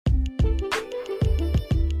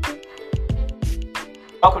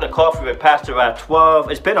Welcome to Coffee with Pastor Rap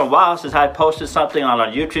 12. It's been a while since I posted something on our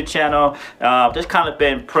YouTube channel. Just kind of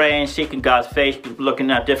been praying, seeking God's face,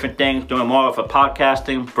 looking at different things, doing more of a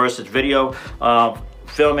podcasting versus video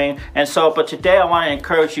filming. And so, but today I want to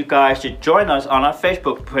encourage you guys to join us on our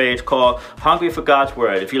Facebook page called Hungry for God's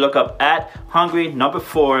Word. If you look up at Hungry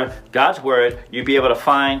 #4 God's Word, you'll be able to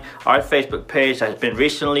find our Facebook page that has been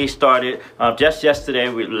recently started. Just yesterday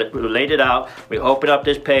we laid it out. We opened up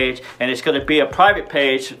this page, and it's going to be a private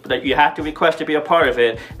page that you have to request to be a part of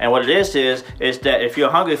it. And what it is that if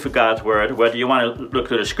you're hungry for God's Word, whether you want to look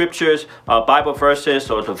through the scriptures, Bible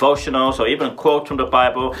verses, or devotionals, or even quotes from the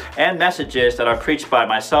Bible, and messages that are preached by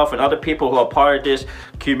myself and other people who are part of this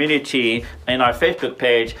community in our Facebook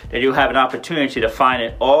page, that you have an opportunity to find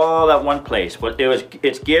it all at one place. But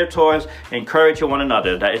it's geared towards encouraging one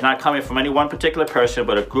another. That is not coming from any one particular person,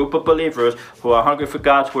 but a group of believers who are hungry for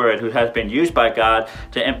God's Word, who has been used by God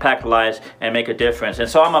to impact lives and make a difference. And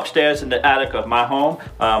so I'm upstairs in the attic of my home.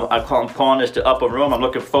 I'm calling this the upper room. I'm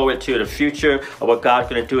looking forward to the future of what God's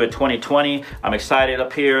going to do in 2020. I'm excited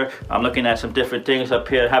up here. I'm looking at some different things up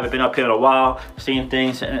here. I haven't been up here in a while, seeing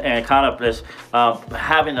things and kind of just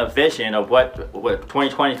having a vision of what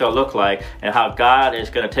 2020 is going to look like, and how God is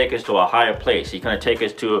going to take us to a higher place. He's going to take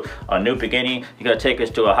us to a new beginning. He's going to take us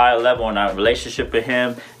to a higher level in our relationship with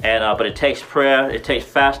Him. And but it takes prayer, it takes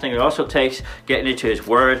fasting, it also takes getting into His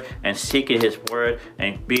Word and seeking His Word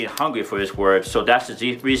and being hungry for His Word. So that's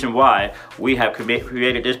the reason why we have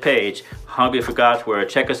created this page, Hungry for God's Word.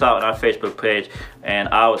 Check us out on our Facebook page, and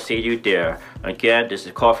I will see you there. Again, this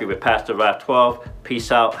is Coffee with Pastor Rap 12.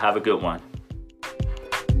 Peace out. Have a good one.